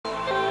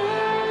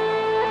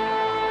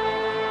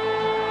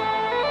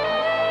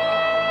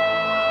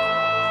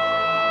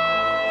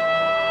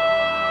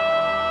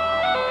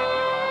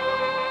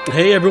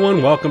Hey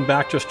everyone, welcome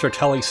back to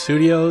Stratele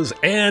Studios,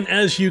 and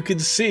as you can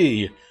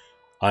see,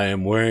 I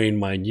am wearing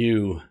my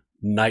new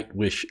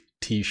Nightwish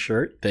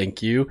t-shirt.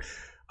 Thank you,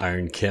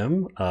 Iron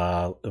Kim.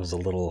 It was a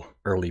little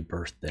early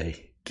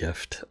birthday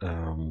gift.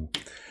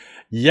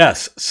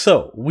 Yes,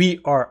 so we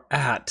are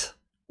at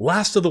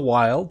Last of the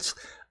Wilds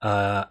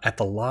at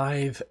the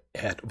Live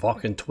at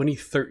Wacken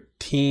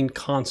 2013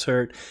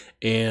 concert,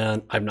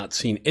 and I've not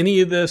seen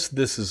any of this.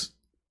 This is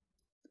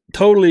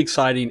totally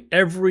exciting.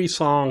 Every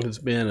song has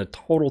been a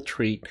total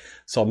treat,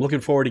 so I'm looking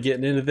forward to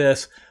getting into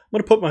this. I'm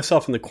going to put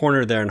myself in the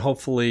corner there, and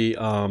hopefully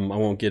I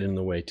won't get in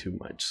the way too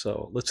much.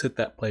 So let's hit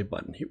that play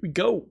button. Here we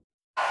go.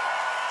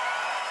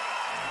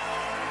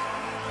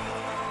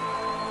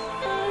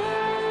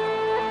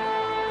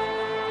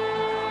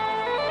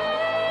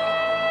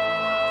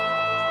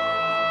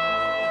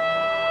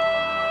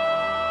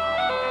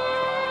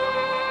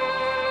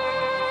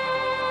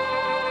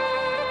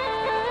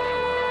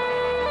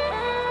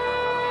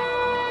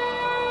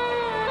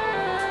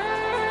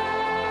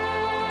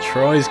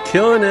 Troy's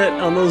killing it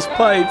on those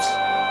pipes.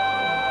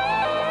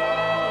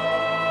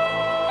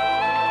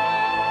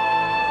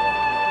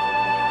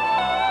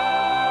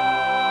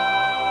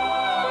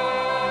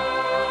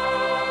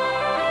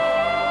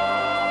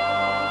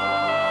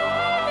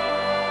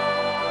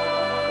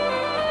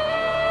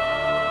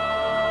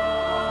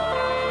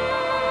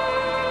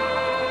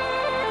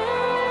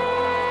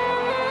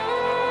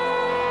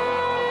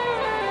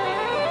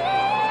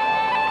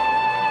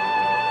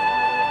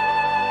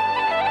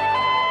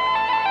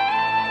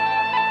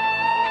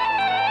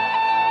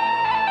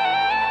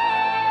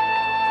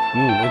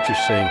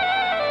 Interesting.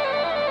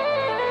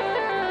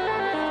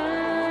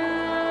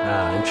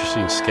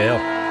 Interesting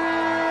scale.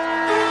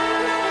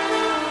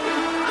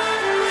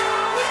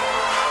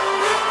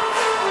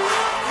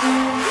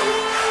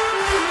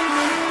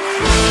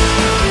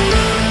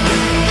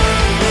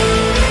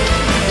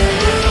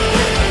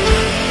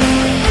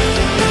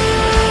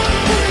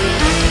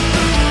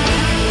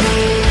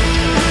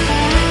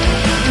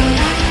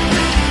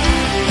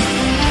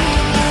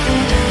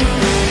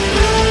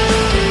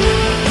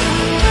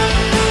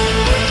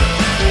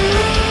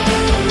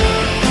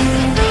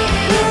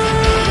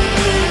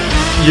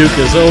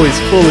 Yuka's always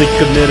fully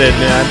committed,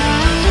 man.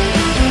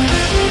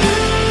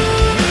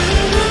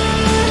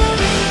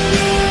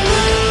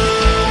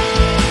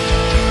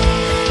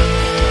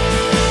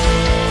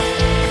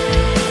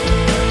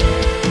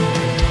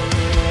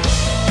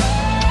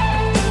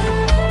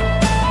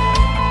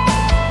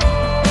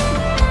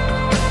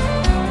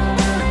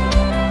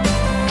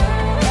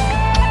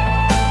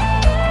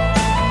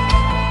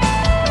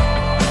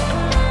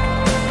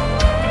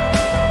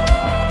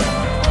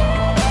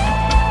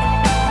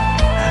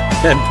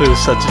 And Pooh's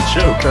such a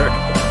joker.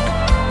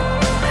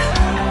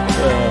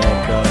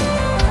 Oh, God.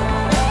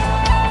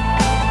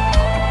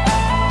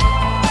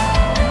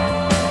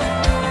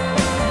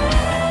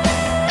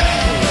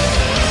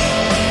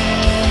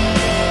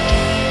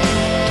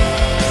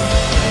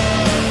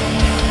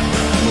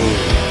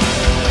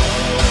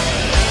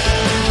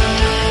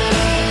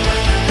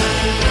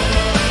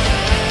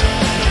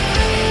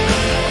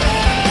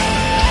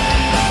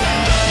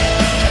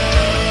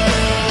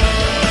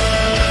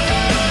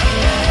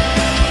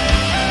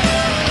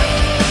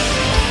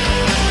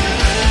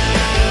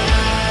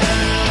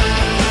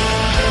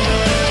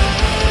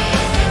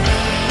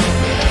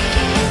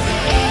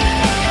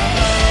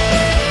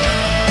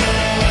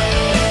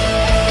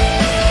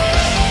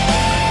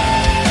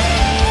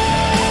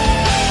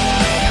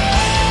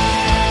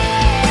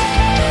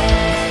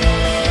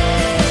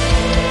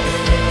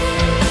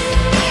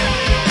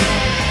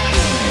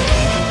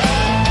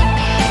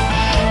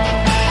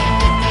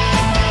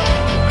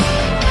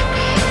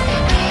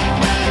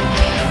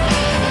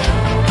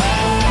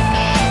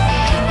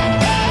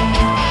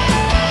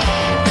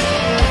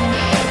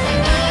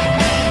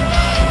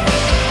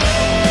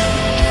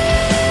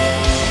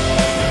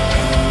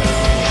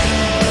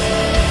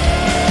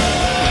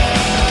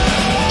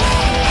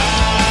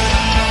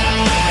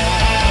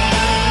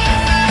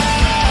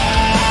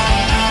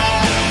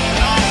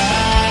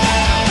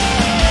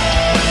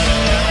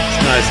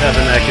 Nice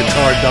having that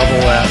guitar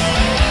double at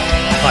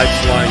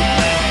pipes line.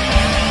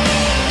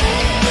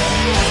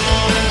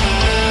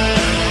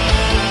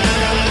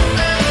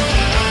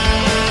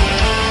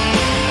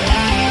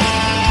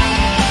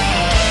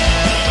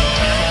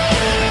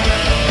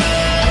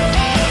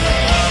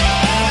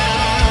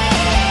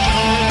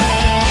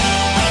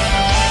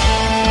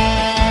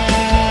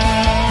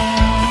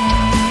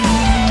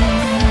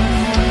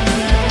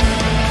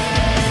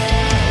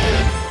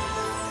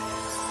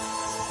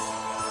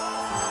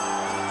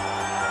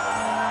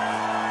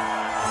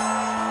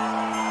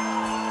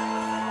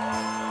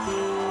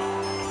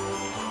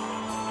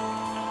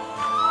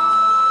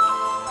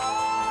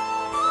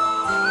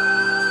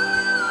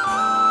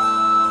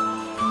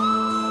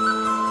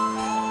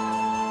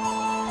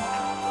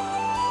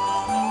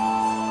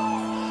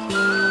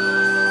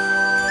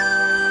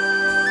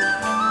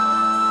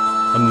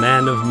 A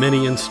man of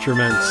many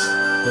instruments,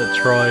 that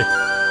Troy.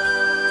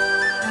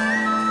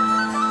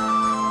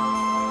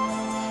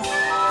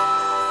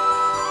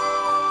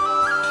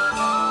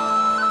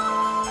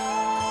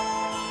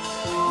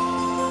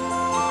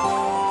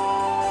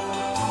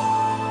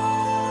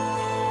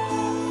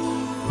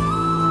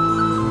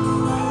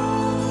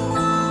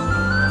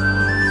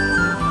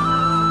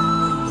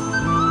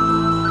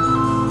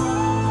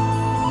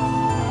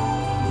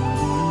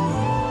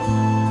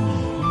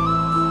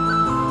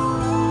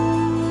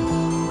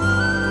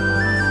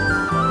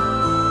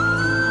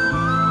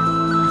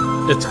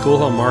 It's cool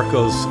how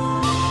Marco's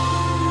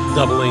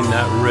doubling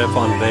that riff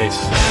on bass.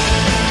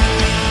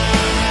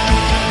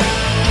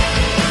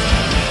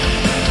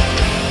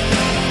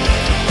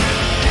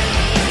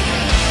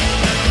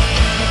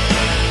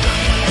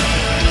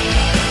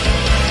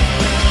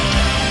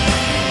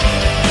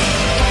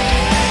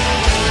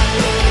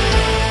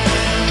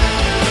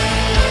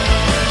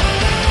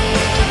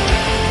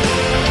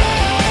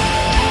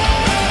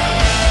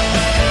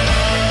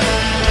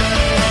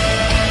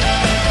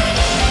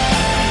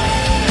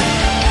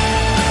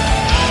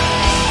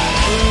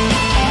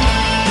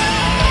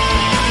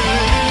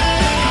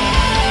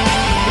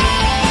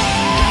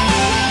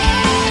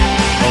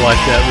 I like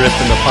that riff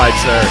in the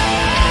pipes there.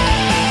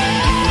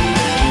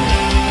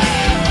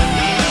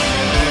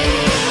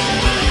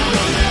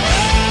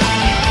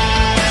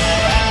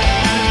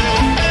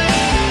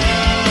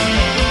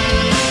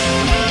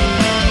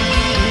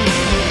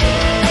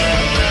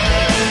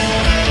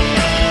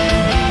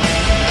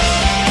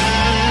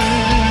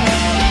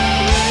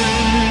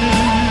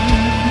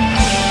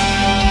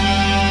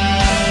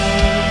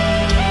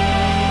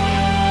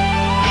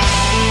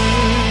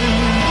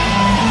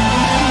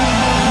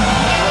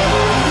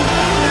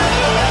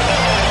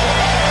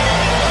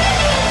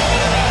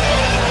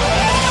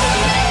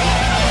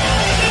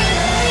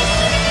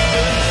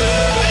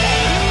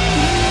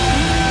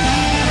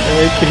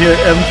 You can hear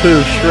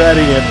Empu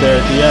shredding it there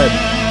at the end.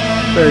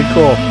 Very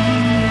cool.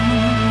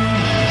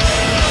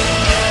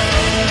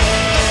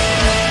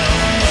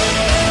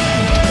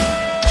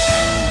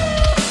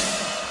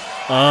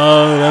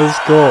 Oh, that was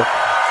cool.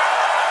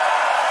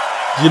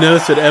 Did you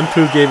notice that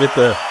Empu gave it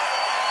the...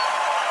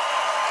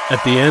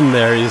 At the end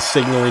there, he's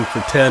signaling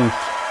for 10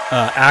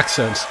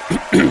 accents,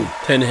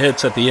 10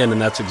 hits at the end,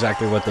 and that's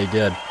exactly what they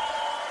did.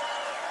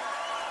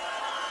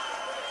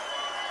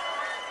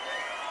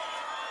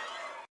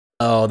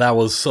 Oh, that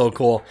was so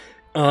cool.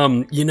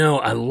 You know,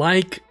 I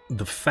like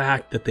the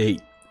fact that they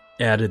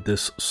added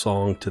this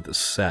song to the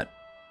set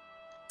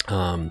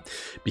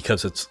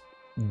because it's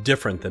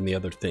different than the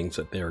other things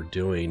that they're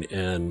doing.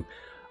 And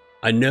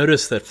I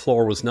noticed that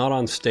Floor was not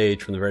on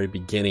stage from the very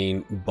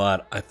beginning,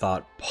 but I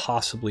thought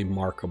possibly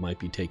Marco might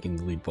be taking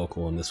the lead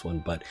vocal on this one,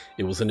 but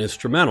it was an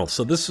instrumental.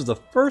 So this is the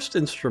first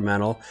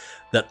instrumental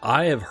that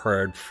I have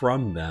heard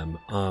from them.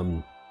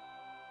 And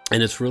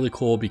it's really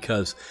cool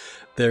because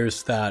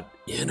there's that,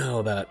 you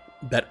know, that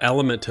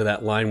element to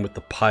that line with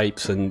the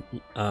pipes, and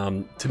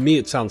to me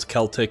it sounds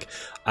Celtic.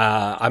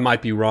 I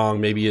might be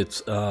wrong, maybe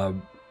it's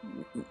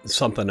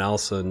something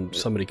else and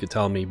somebody could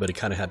tell me, but it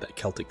kind of had that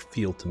Celtic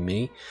feel to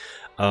me.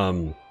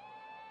 And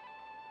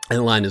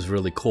the line is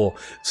really cool.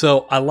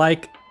 So I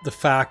like the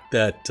fact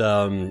that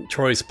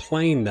Troy's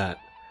playing that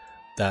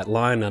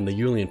line on the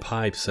Julian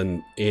pipes,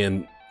 and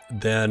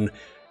then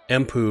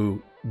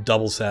Empu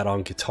doubles that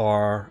on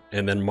guitar,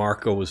 and then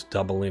Marco was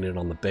doubling it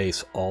on the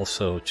bass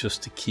also,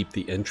 just to keep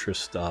the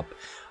interest up.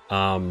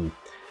 And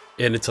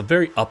it's a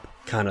very up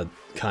kind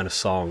of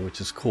song,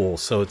 which is cool.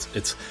 So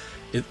it's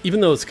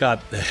even though it's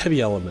got the heavy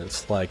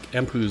elements like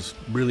Empu's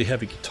really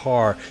heavy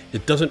guitar,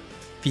 it doesn't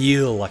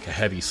feel like a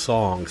heavy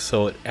song.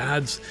 So it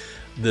adds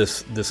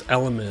this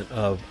element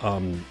of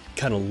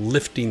kind of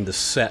lifting the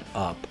set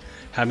up.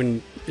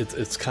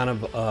 It's kind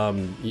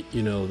of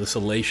you know, this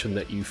elation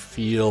that you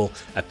feel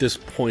at this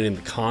point in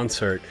the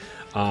concert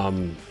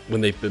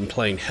when they've been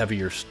playing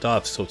heavier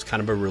stuff. So it's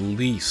kind of a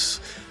release.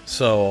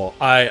 So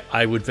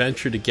I would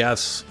venture to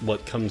guess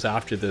what comes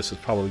after this is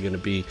probably going to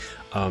be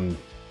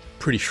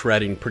pretty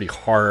shredding, pretty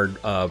hard,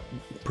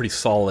 pretty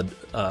solid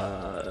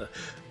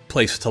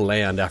place to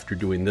land after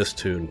doing this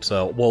tune.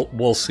 So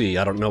we'll see.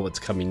 I don't know what's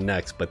coming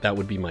next, but that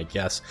would be my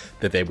guess,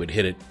 that they would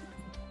hit it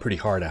pretty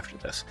hard after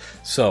this.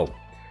 So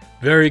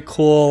very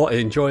cool. I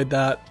enjoyed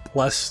that.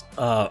 Bless.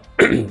 Oh,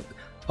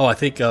 I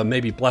think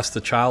maybe Bless the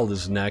Child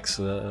is next.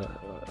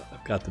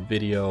 I've got the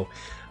video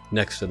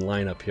next in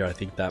lineup here. I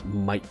think that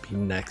might be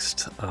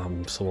next.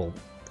 So we'll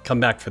come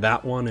back for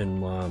that one.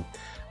 And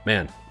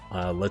man,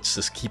 let's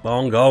just keep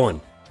on going.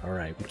 All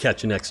right. We'll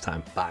catch you next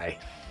time. Bye.